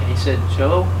came back and he said,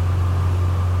 "Joe,"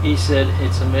 he said,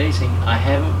 "it's amazing. I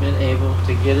haven't been able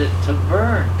to get it to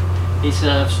burn." He said,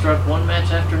 I've struck one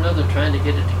match after another trying to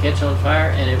get it to catch on fire,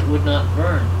 and it would not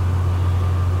burn.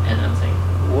 And I'm thinking,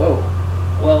 whoa.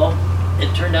 Well,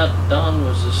 it turned out Don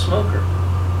was a smoker.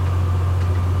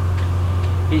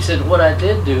 He said, what I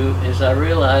did do is I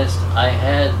realized I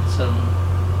had some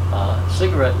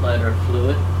cigarette lighter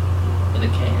fluid in a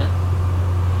can,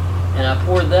 and I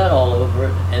poured that all over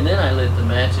it, and then I lit the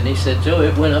match, and he said, Joe,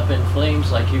 it went up in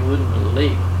flames like you wouldn't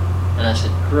believe. And I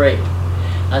said, great.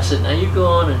 I said, now you go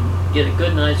on and get a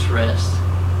good night's rest,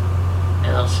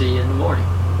 and I'll see you in the morning.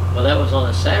 Well, that was on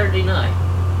a Saturday night.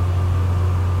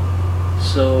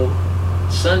 So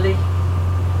Sunday,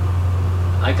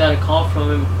 I got a call from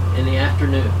him in the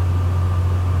afternoon.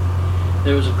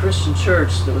 There was a Christian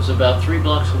church that was about 3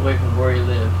 blocks away from where he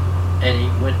lived, and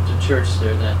he went to church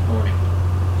there that morning.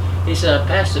 He said, I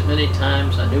passed it many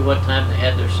times. I knew what time they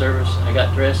had their service. I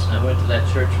got dressed and I went to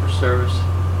that church for service.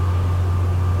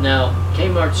 Now,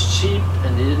 Kmart's cheap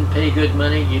and they didn't pay good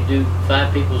money. You do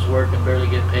 5 people's work and barely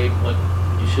get paid what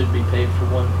you should be paid for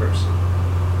one person.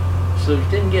 So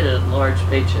he didn't get a large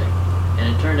paycheck.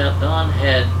 And it turned out Don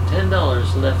had $10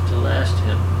 left to last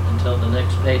him until the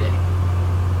next payday.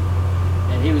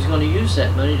 And he was going to use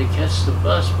that money to catch the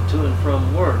bus to and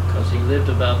from work because he lived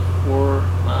about 4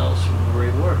 miles from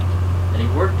where he worked. And he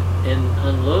worked in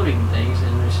unloading things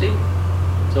and receiving.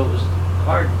 So it was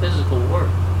hard physical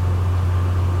work.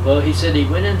 Well, he said he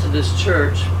went into this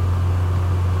church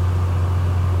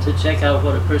to check out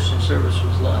what a Christian service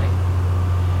was like.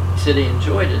 He said he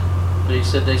enjoyed it, but he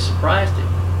said they surprised him.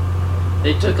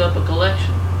 They took up a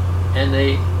collection and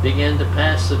they began to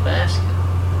pass the basket.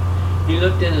 He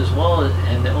looked in his wallet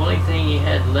and the only thing he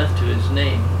had left to his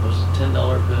name was a $10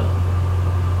 bill.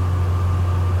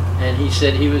 And he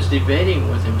said he was debating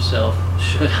with himself,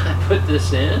 should I put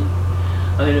this in?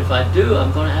 I mean, if I do,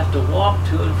 I'm going to have to walk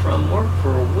to and from work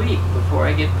for a week before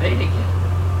I get paid again.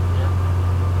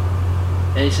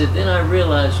 Yeah. And he said, then I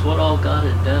realized what all God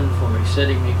had done for me,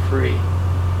 setting me free.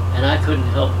 And I couldn't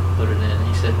help but put it in.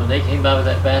 He said, when they came by with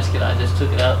that basket, I just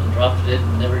took it out and dropped it in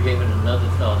and never gave it another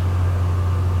thought.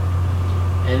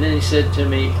 And then he said to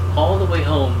me, all the way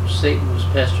home, Satan was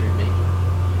pestering me.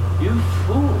 You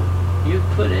fool. You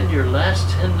put in your last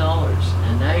 $10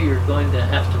 and now you're going to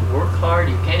have to work hard.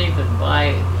 You can't even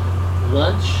buy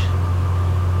lunch.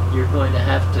 You're going to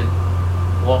have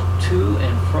to walk to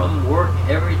and from work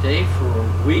every day for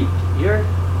a week. You're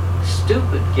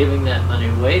stupid giving that money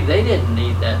away. They didn't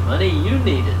need that money. You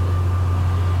needed it.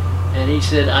 And he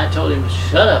said, I told him,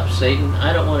 shut up, Satan.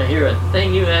 I don't want to hear a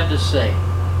thing you have to say.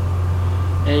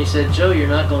 And he said, Joe, you're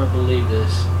not going to believe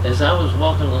this. As I was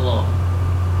walking along,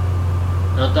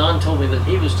 now Don told me that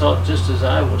he was taught just as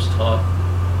I was taught,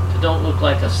 to don't look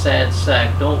like a sad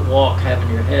sack. Don't walk having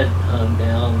your head hung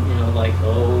down, you know, like,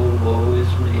 oh, woe is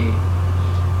me.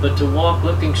 But to walk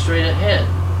looking straight ahead.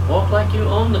 Walk like you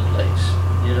own the place,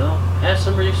 you know. Have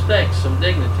some respect, some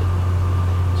dignity.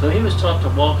 So he was taught to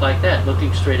walk like that,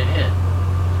 looking straight ahead.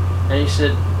 And he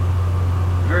said,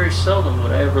 very seldom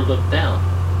would I ever look down.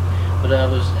 But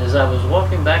as I was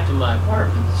walking back to my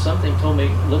apartment, something told me,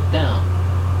 look down.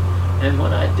 And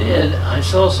when I did, I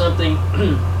saw something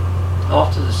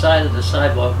off to the side of the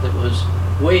sidewalk that was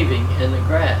waving in the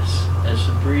grass as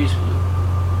the breeze blew.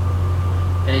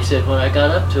 And he said, when I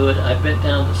got up to it, I bent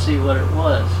down to see what it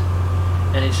was.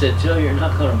 And he said, Joe, you're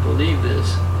not going to believe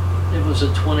this. It was a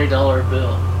 $20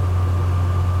 bill.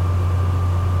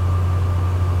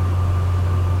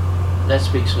 That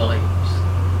speaks volumes.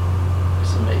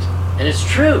 It's amazing. And it's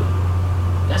true.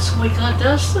 That's the way God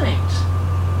does things.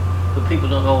 But people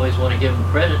don't always want to give him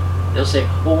credit. They'll say,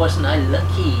 well, wasn't I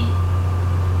lucky?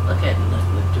 Luck had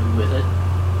nothing to do with it.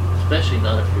 Especially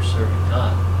not if you're serving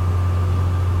God.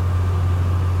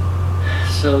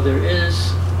 So there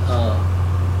is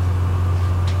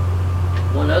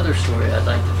one other story I'd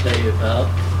like to tell you about.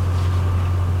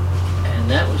 And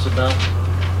that was about,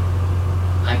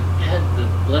 I had the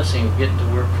blessing of getting to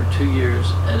work for 2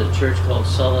 years at a church called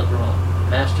Solid Rock. The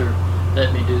pastor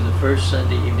let me do the first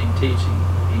Sunday evening teaching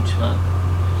each month.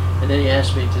 And then he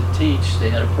asked me to teach. They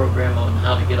had a program on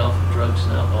how to get off of drugs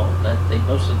and alcohol.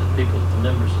 Most of the people, the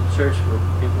members of the church, were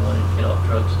people wanting to get off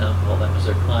drugs and alcohol. That was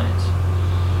their clients.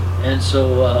 And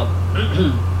so I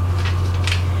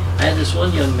had this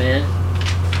one young man,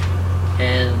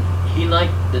 and he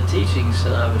liked the teachings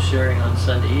that I was sharing on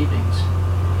Sunday evenings.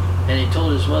 And he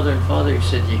told his mother and father, he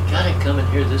said, you got to come and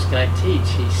hear this guy teach.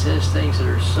 He says things that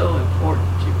are so important.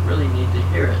 You really need to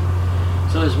hear it.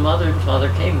 So his mother and father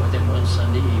came with him one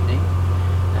Sunday evening.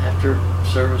 After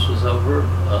service was over,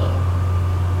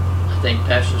 I think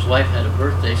pastor's wife had a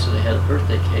birthday, so they had a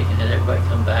birthday cake and had everybody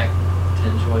come back to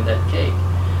enjoy that cake.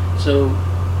 So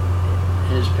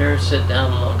his parents sat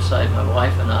down alongside my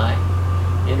wife and I,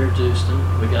 introduced him,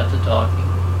 we got to talking,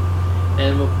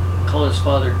 and we'll call his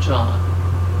father John.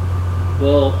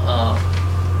 Well,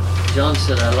 John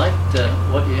said, I liked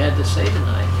what you had to say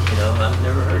tonight. You know, I've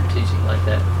never heard teaching like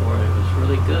that before, and it was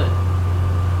really good.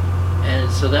 And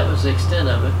so that was the extent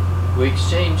of it. We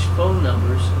exchanged phone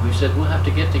numbers. We said, we'll have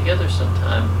to get together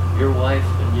sometime. Your wife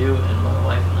and you and my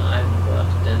wife and I will go out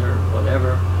to dinner or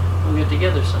whatever. We'll get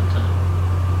together sometime.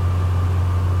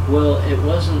 Well, it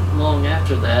wasn't long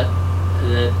after that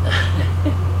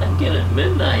again at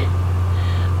midnight.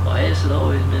 Why is it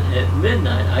always midnight? At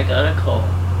midnight, I got a call.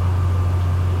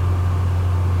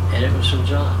 And it was from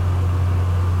John.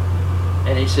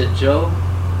 And he said, Joe,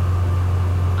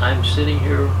 I'm sitting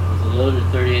here with a loaded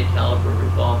 .38 caliber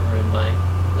revolver in my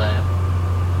lap.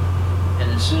 And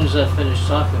as soon as I finish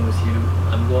talking with you,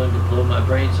 I'm going to blow my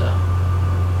brains out.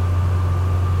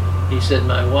 He said,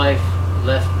 my wife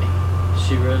left me.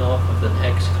 She ran off with an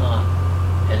ex-con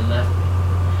and left me.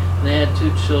 And they had 2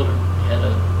 children. He had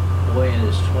a boy in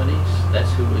his 20s.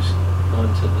 That's who was going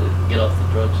to get off the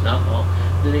drugs and alcohol.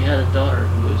 Then he had a daughter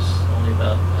who was only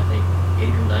about, I think,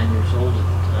 8 or 9 years old at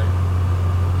the time.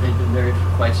 They'd been married for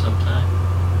quite some time.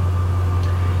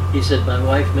 He said, my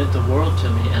wife meant the world to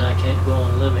me, and I can't go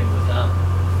on living without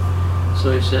her.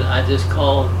 So he said, I just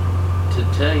called to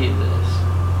tell you this.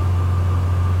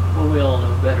 Well, we all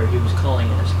know better. He was calling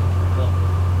asking for help.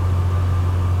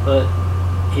 But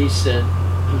he said,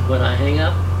 when I hang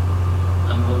up,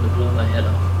 I'm going to blow my head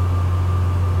off.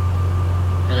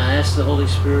 And I asked the Holy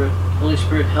Spirit,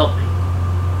 help me.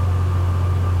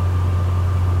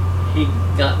 He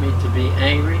got me to be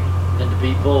angry and to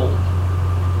be bold.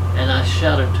 And I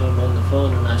shouted to him on the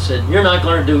phone and I said, you're not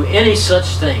going to do any such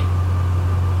thing.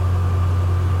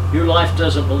 Your life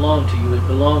doesn't belong to you, it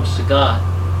belongs to God.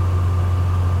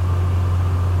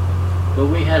 But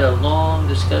we had a long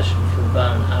discussion for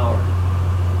about an hour.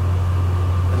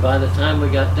 And by the time we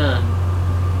got done,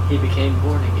 he became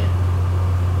born again.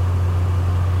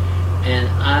 And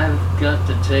I've got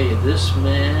to tell you, this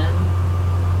man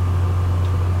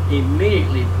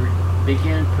immediately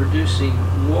began producing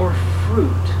more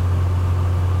fruit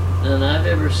than I've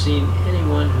ever seen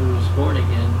anyone who was born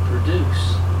again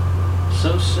produce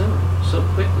so soon, so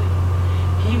quickly.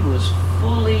 He was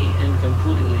fully and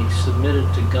completely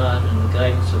submitted to God and the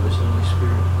guidance of His Holy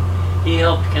Spirit. He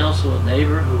helped counsel a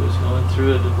neighbor who was going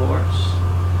through a divorce.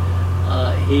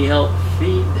 He helped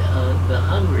feed the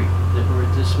hungry that were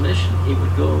at this mission. He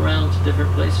would go around to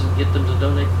different places and get them to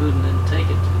donate food and then take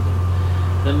it to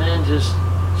them. The man just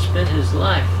spent his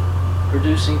life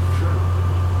producing fruit.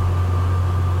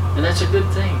 And that's a good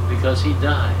thing because he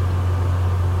died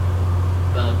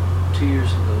about 2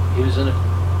 years ago. He was in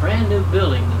a brand new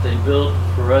building that they built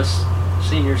for us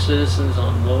senior citizens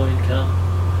on low income.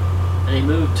 And he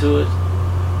moved to it,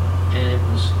 and it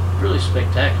was really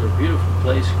spectacular, beautiful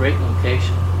place, great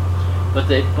location. But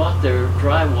they bought their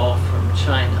drywall from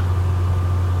China.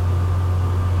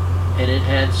 And it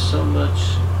had so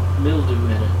much mildew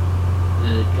in it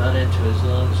that it got into his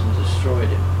lungs and destroyed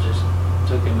him, just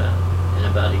took him out in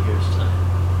about a year's time.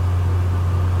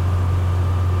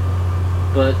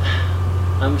 But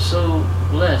I'm so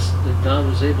blessed that God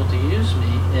was able to use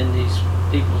me in these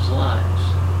people's lives.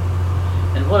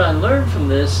 And what I learned from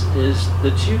this is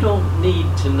that you don't need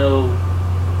to know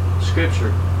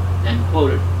Scripture and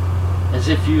quote it as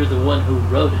if you're the one who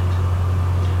wrote it.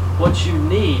 What you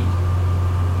need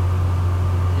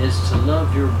is to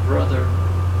love your brother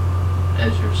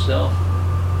as yourself,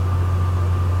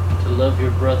 to love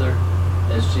your brother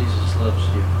as Jesus loves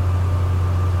you,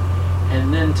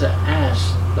 and then to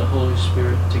ask the Holy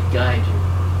Spirit to guide you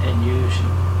and use you.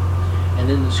 And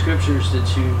then the scriptures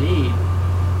that you need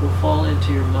will fall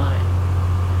into your mind.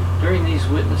 During these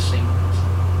witnessing,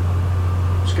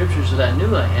 scriptures that I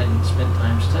knew I hadn't spent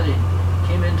time studying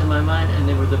came into my mind, and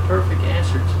they were the perfect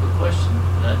answer to the question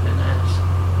that I'd been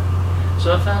asked.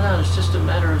 So I found out it's just a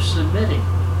matter of submitting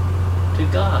to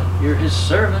God. You're His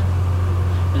servant,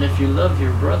 and if you love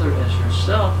your brother as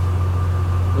yourself,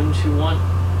 wouldn't you want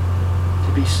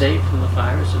to be saved from the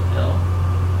fires of hell?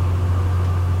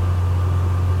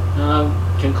 Now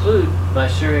I'll conclude by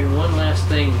sharing one last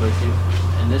thing with you,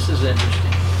 and this is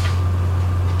interesting.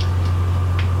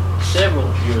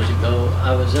 Several years ago,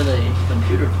 I was in a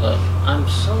computer club. I'm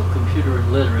so computer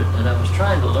illiterate, and I was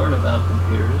trying to learn about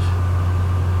computers.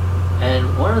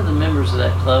 And one of the members of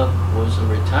that club was a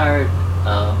retired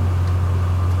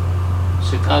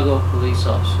Chicago police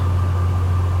officer.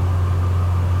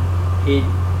 He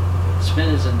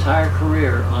spent his entire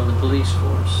career on the police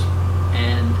force,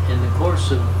 and in the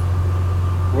course of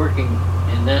working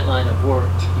in that line of work,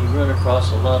 he ran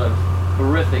across a lot of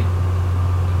horrific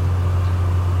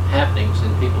happenings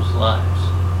in people's lives.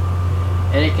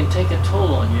 And it can take a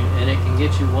toll on you, and it can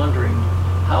get you wondering,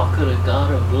 how could a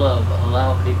God of love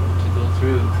allow people to go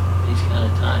through these kind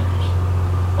of times?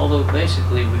 Although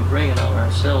basically we bring it on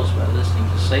ourselves by listening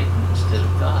to Satan instead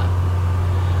of God.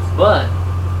 But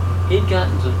he'd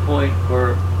gotten to the point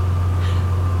where,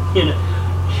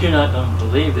 you're not going to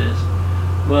believe this,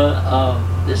 but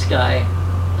this guy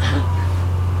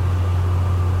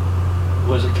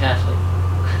was a Catholic,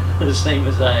 the same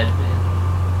as I had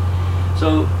been.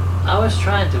 So I was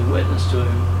trying to witness to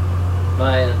him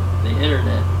via the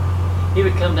internet. He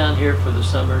would come down here for the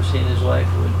summer. He and his wife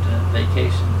would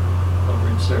vacation over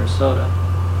in Sarasota,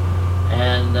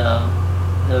 and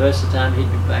the rest of the time he'd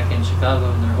be back in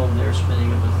Chicago in their home there, spending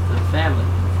it with their family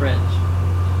and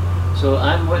friends. So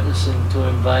I'm witnessing to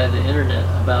him via the internet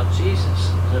about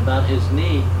Jesus and about his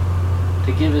need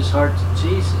to give his heart to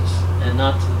Jesus and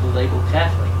not to the label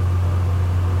Catholic.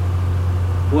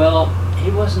 Well, he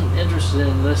wasn't interested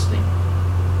in listening.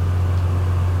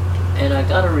 And I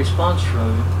got a response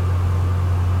from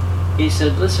him. He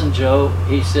said, "Listen, Joe,"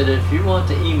 he said, "if you want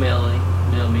to email me,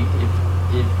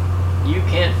 if you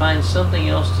can't find something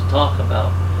else to talk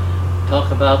about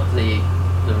the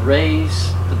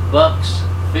Rays, the Bucks,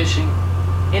 fishing,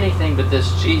 anything but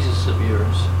this Jesus of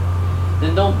yours,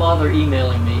 then don't bother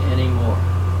emailing me anymore."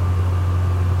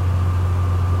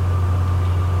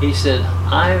 He said,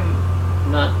 "I'm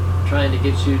not trying to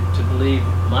get you to believe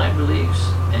my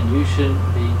beliefs, and you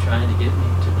shouldn't be trying to get me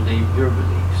to believe your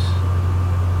beliefs.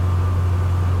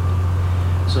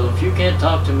 So if you can't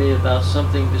talk to me about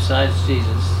something besides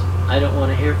Jesus, I don't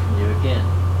want to hear from you again."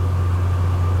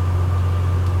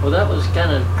 Well, that was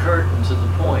kind of curt and to the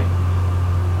point,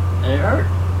 and it hurt.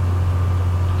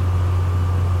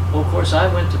 Well, of course, I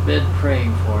went to bed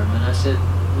praying for him, and I said,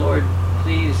 "Lord,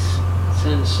 please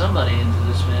send somebody into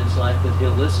this man's life that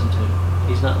he'll listen to.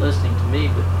 He's not listening to me,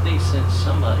 but please send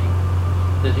somebody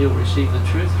that he'll receive the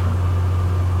truth from."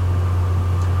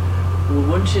 Well,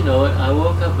 wouldn't you know it, I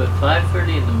woke up at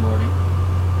 5:30 in the morning,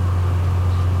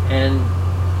 and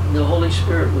the Holy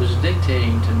Spirit was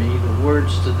dictating to me the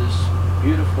words to this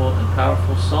beautiful and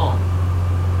powerful song.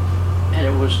 And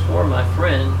it was for my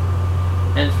friend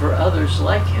and for others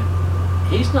like him.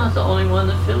 He's not the only one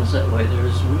that feels that way.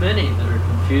 There's many that are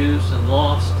confused and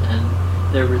lost, and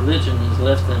their religion has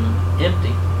left them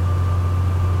empty,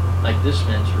 like this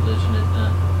man's religion had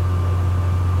done.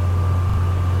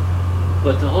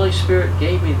 But the Holy Spirit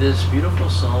gave me this beautiful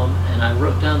psalm, and I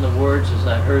wrote down the words as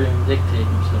I heard him dictating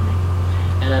to me.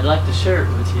 And I'd like to share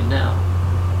it with you now.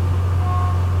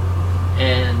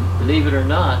 And believe it or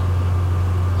not,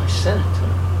 I sent it to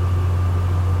him.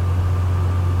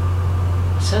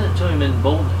 I sent it to him in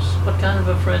boldness. What kind of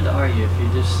a friend are you if you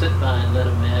just sit by and let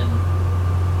a man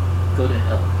go to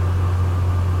hell?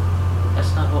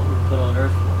 That's not what we're put on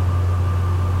earth for.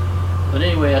 But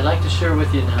anyway, I'd like to share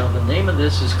with you now, the name of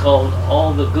this is called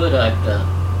All the Good I've Done.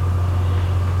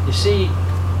 You see,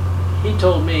 he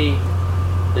told me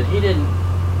that he didn't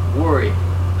worry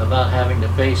about having to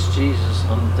face Jesus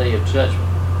on the day of judgment.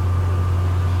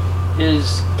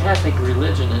 His Catholic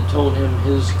religion had told him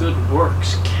his good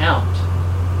works count.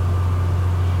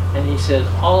 And he said,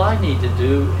 all I need to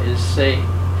do is say,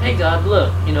 "Hey God,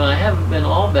 look, I haven't been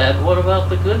all bad. What about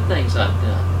the good things I've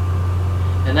done?"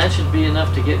 And that should be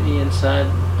enough to get me inside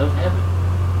of heaven.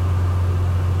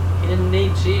 He didn't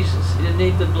need Jesus. He didn't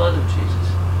need the blood of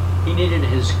Jesus. He needed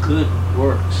his good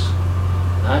works.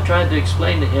 And I tried to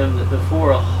explain to him that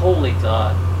before a holy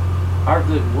God, our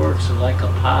good works are like a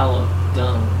pile of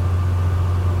dung.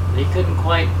 They couldn't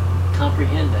quite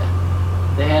comprehend that.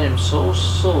 They had him so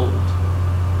sold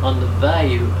on the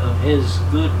value of his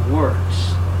good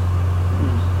works,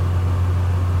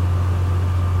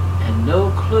 and no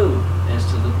clue as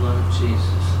to the blood of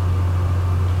Jesus.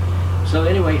 So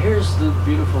anyway, here's the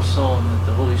beautiful psalm that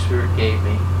the Holy Spirit gave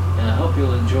me, and I hope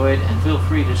you'll enjoy it, and feel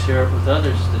free to share it with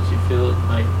others that you feel it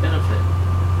might benefit.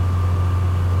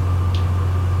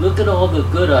 "Look at all the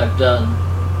good I've done,"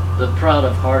 the proud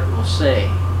of heart will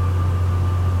say.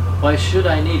 "Why should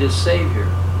I need a Savior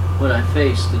when I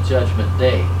face the judgment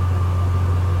day?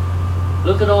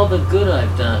 Look at all the good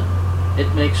I've done.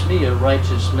 It makes me a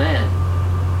righteous man.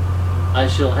 I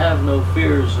shall have no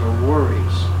fears or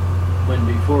worries when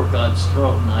before God's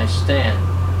throne I stand.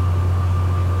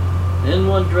 Then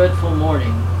one dreadful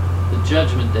morning, the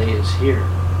judgment day is here.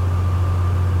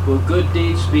 Will good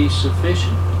deeds be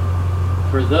sufficient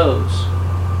for those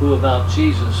who about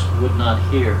Jesus would not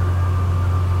hear?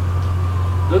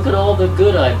 Look at all the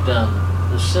good I've done,"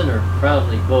 the sinner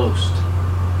proudly boasts.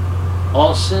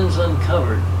 "All sins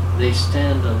uncovered, they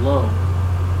stand alone.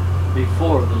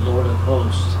 before the Lord of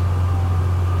hosts.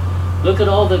 Look at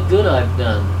all the good I've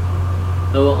done.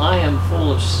 Though I am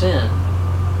full of sin,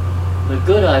 the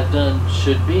good I've done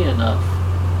should be enough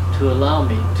to allow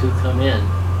me to come in.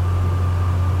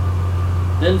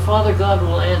 Then Father God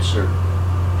will answer.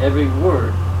 Every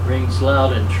word rings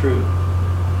loud and true.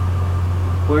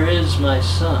 Where is my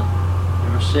Son,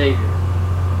 your Savior?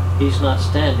 He's not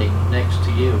standing next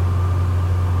to you.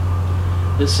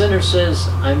 The sinner says,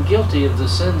 I'm guilty of the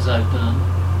sins I've done.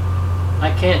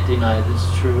 I can't deny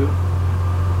this true.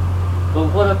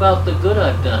 But what about the good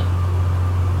I've done?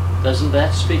 Doesn't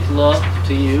that speak love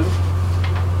to you?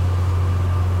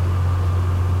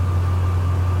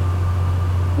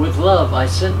 With love I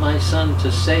sent my Son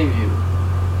to save you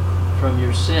from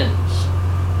your sins.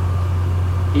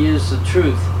 He is the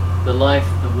truth, the life,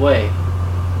 the way.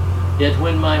 Yet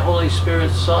when my Holy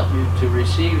Spirit sought you to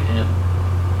receive him,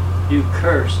 you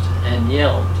cursed and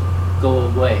yelled, go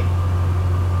away.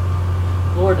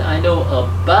 Lord, I know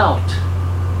about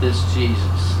this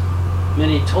Jesus.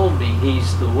 Many told me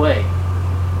he's the way.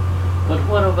 But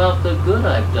what about the good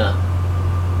I've done?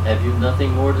 Have you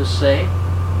nothing more to say?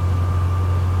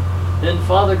 Then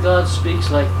Father God speaks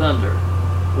like thunder,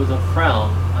 with a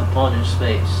frown upon his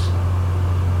face.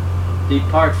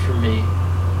 Depart from me,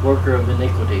 worker of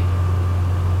iniquity.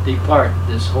 Depart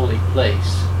this holy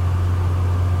place.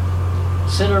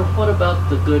 Sinner, what about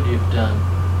the good you've done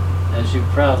as you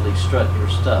proudly strut your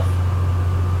stuff?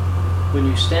 When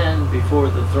you stand before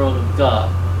the throne of God,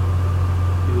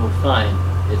 you will find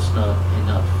it's not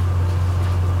enough.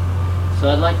 So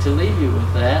I'd like to leave you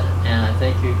with that, and I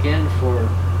thank you again for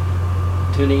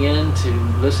tuning in to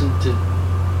listen to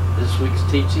this week's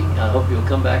teaching. I hope you'll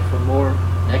come back for more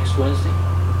next Wednesday.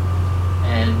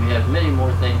 And we have many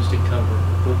more things to cover.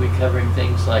 We'll be covering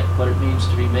things like what it means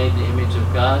to be made in the image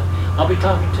of God. I'll be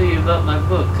talking to you about my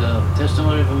book,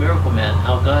 Testimony of a Miracle Man,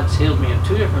 how God's healed me of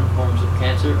 2 different forms of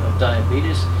cancer, of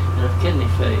diabetes and of kidney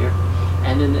failure,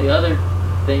 and then the other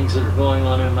things that are going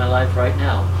on in my life right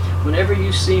now. Whenever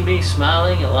you see me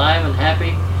smiling, alive, and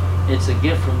happy, it's a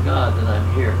gift from God that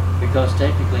I'm here, because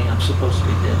technically I'm supposed to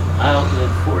be dead. I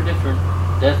outlived 4 different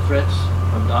death threats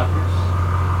from doctors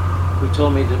who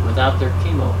told me that without their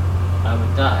chemo, I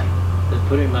would die, that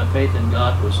putting my faith in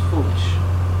God was foolish.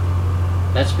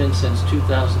 That's been since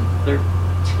 2013.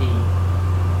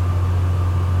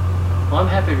 Well, I'm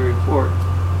happy to report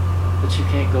that you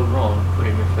can't go wrong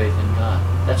putting your faith in God.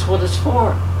 That's what it's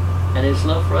for, and his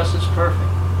love for us is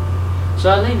perfect. So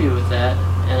I leave you with that,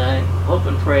 and I hope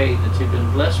and pray that you've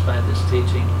been blessed by this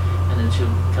teaching, and that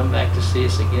you'll come back to see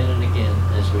us again and again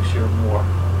as we share more.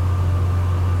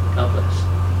 God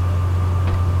bless.